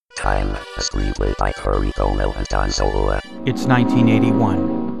Time, a screenplay by Corey Gomel and Don Zola. It's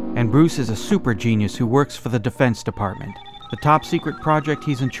 1981, and Bruce is a super genius who works for the Defense Department. The top secret project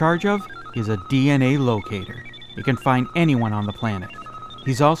he's in charge of is a DNA locator. It can find anyone on the planet.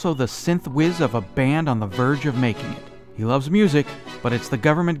 He's also the synth whiz of a band on the verge of making it. He loves music, but it's the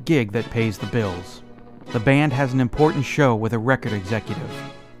government gig that pays the bills. The band has an important show with a record executive.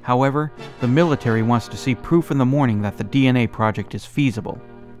 However, the military wants to see proof in the morning that the DNA project is feasible.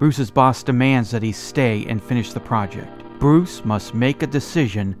 Bruce's boss demands that he stay and finish the project. Bruce must make a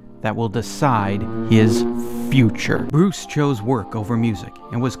decision that will decide his future. Bruce chose work over music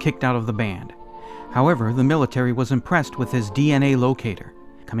and was kicked out of the band. However, the military was impressed with his DNA locator.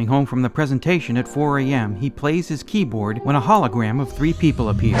 Coming home from the presentation at 4 a.m., he plays his keyboard when a hologram of 3 people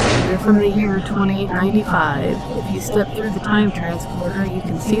appear. They're from the year 2895. If you step through the time transporter, you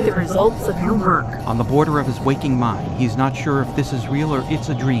can see the results of your work. On the border of his waking mind, he's not sure if this is real or it's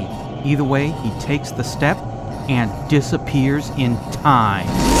a dream. Either way, he takes the step and disappears in time.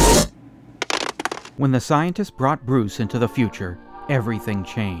 When the scientists brought Bruce into the future, everything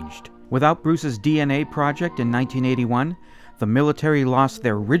changed. Without Bruce's DNA project in 1981, the military lost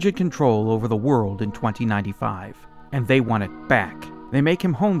their rigid control over the world in 2095, and they want it back. They make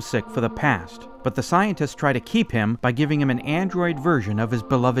him homesick for the past, but the scientists try to keep him by giving him an android version of his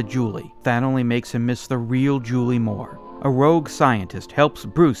beloved Julie. That only makes him miss the real Julie more. A rogue scientist helps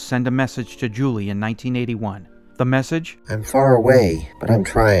Bruce send a message to Julie in 1981. The message? I'm far away, but I'm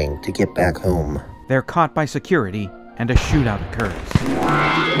trying to get back home. They're caught by security, and a shootout occurs.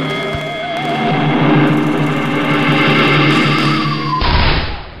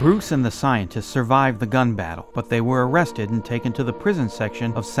 Bruce and the scientists survived the gun battle, but they were arrested and taken to the prison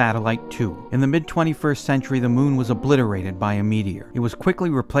section of Satellite 2. In the mid-21st century, the moon was obliterated by a meteor. It was quickly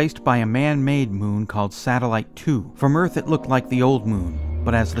replaced by a man-made moon called Satellite 2. From Earth, it looked like the old moon,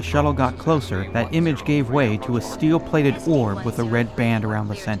 but as the shuttle got closer, that image gave way to a steel-plated orb with a red band around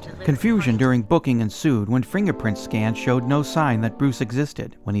the center. Confusion during booking ensued when fingerprint scans showed no sign that Bruce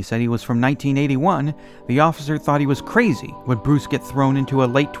existed. When he said he was from 1981, the officer thought he was crazy. Would Bruce get thrown into a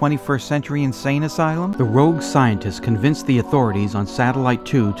late 21st century insane asylum? The rogue scientist convinced the authorities on Satellite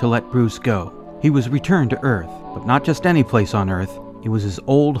 2 to let Bruce go. He was returned to Earth, but not just any place on Earth. It was his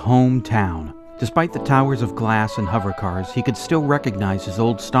old hometown. Despite the towers of glass and hover cars, he could still recognize his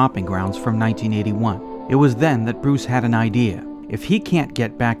old stomping grounds from 1981. It was then that Bruce had an idea. If he can't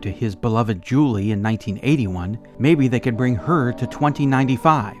get back to his beloved Julie in 1981, maybe they could bring her to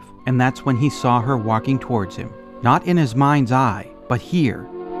 2095. And that's when he saw her walking towards him. Not in his mind's eye, but here,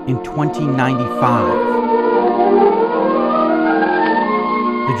 in 2095.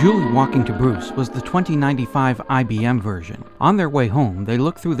 The Julie walking to Bruce was the 2095 IBM version. On their way home, they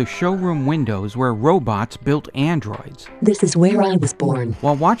looked through the showroom windows where robots built androids. This is where I was born.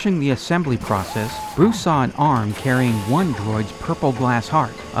 While watching the assembly process, Bruce saw an arm carrying one droid's purple glass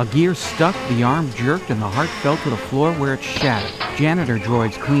heart. A gear stuck, the arm jerked, and the heart fell to the floor where it shattered. Janitor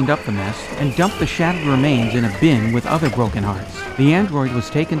droids cleaned up the mess and dumped the shattered remains in a bin with other broken hearts. The android was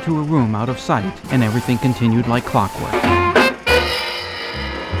taken to a room out of sight, and everything continued like clockwork.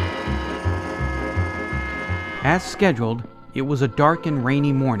 As scheduled, it was a dark and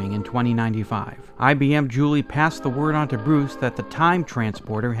rainy morning in 2095. IBM Julie passed the word on to Bruce that the time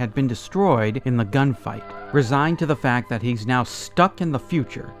transporter had been destroyed in the gunfight. Resigned to the fact that he's now stuck in the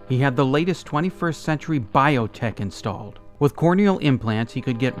future, he had the latest 21st century biotech installed. With corneal implants, he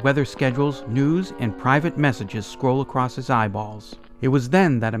could get weather schedules, news, and private messages scroll across his eyeballs. It was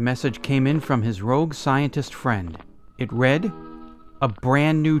then that a message came in from his rogue scientist friend. It read, "A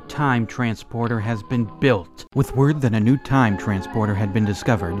brand new time transporter has been built." With word that a new time transporter had been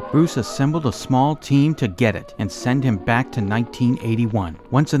discovered, Bruce assembled a small team to get it and send him back to 1981.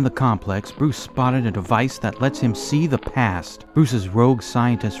 Once in the complex, Bruce spotted a device that lets him see the past. Bruce's rogue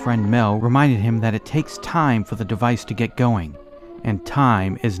scientist friend Mel reminded him that it takes time for the device to get going. And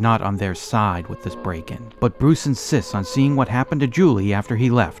time is not on their side with this break-in. But Bruce insists on seeing what happened to Julie after he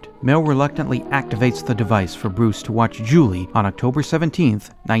left. Mel reluctantly activates the device for Bruce to watch Julie on October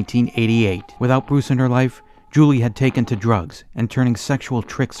 17th, 1988. Without Bruce in her life, Julie had taken to drugs and turning sexual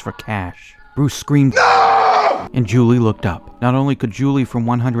tricks for cash. Bruce screamed, "No!" And Julie looked up. Not only could Julie from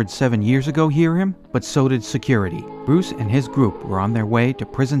 107 years ago hear him, but so did security. Bruce and his group were on their way to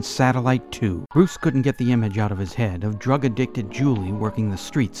Prison Satellite 2. Bruce couldn't get the image out of his head of drug-addicted Julie working the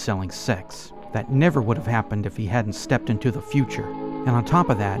streets selling sex. That never would have happened if he hadn't stepped into the future. And on top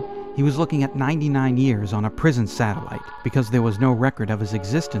of that, he was looking at 99 years on a prison satellite. Because there was no record of his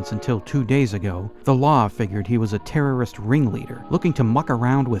existence until 2 days ago, the law figured he was a terrorist ringleader, looking to muck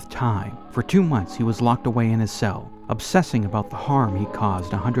around with time. For 2 months, he was locked away in his cell. obsessing about the harm he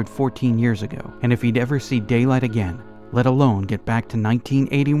caused 114 years ago, and if he'd ever see daylight again, let alone get back to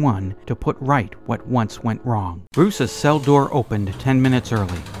 1981 to put right what once went wrong. Bruce's cell door opened 10 minutes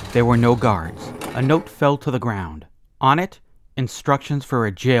early. There were no guards. A note fell to the ground. On it, instructions for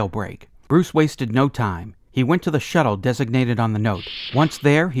a jailbreak. Bruce wasted no time. He went to the shuttle designated on the note. Once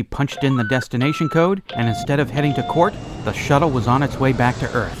there, he punched in the destination code, and instead of heading to court, the shuttle was on its way back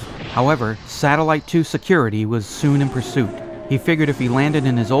to Earth. However, Satellite 2 security was soon in pursuit. He figured if he landed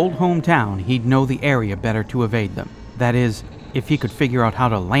in his old hometown, he'd know the area better to evade them. That is, if he could figure out how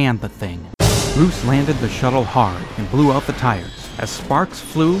to land the thing. Bruce landed the shuttle hard and blew out the tires. As sparks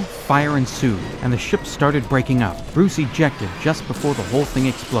flew, fire ensued, and the ship started breaking up. Bruce ejected just before the whole thing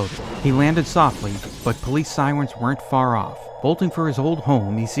exploded. He landed softly, but police sirens weren't far off. Bolting for his old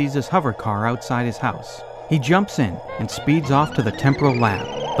home, he sees his hover car outside his house. He jumps in and speeds off to the temporal lab.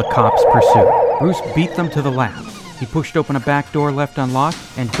 The cops pursue. Bruce beat them to the lab. He pushed open a back door left unlocked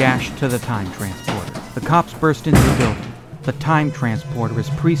and dashed to the time transporter. The cops burst into the building. The time transporter is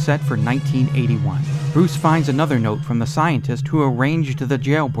preset for 1981. Bruce finds another note from the scientist who arranged the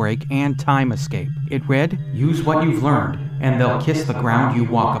jailbreak and time escape. It read, "Use what you've learned, and they'll kiss the ground you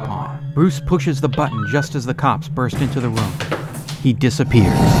walk upon." Bruce pushes the button just as the cops burst into the room. He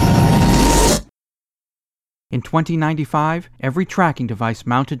disappears. In 2095, every tracking device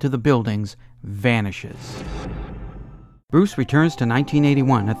mounted to the buildings vanishes. Bruce returns to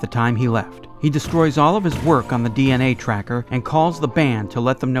 1981 at the time he left. He destroys all of his work on the DNA tracker and calls the band to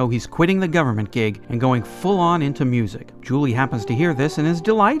let them know he's quitting the government gig and going full on into music. Julie happens to hear this and is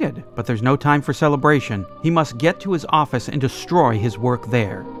delighted, but there's no time for celebration. He must get to his office and destroy his work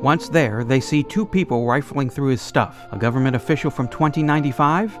there. Once there, they see two people rifling through his stuff, a government official from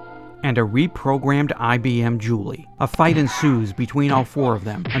 2095 and a reprogrammed IBM Julie. A fight ensues between all four of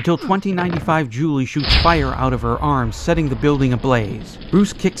them, until 2095 Julie shoots fire out of her arms, setting the building ablaze.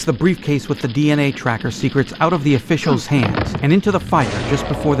 Bruce kicks the briefcase with the DNA tracker secrets out of the official's hands, and into the fire just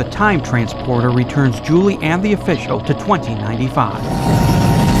before the time transporter returns Julie and the official to 2095.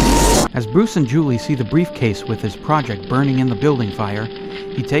 As Bruce and Julie see the briefcase with his project burning in the building fire,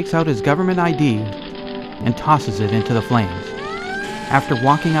 he takes out his government ID and tosses it into the flames. After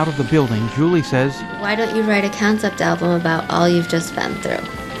walking out of the building, Julie says, "Why don't you write a concept album about all you've just been through?"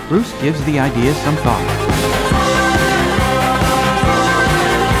 Bruce gives the idea some thought.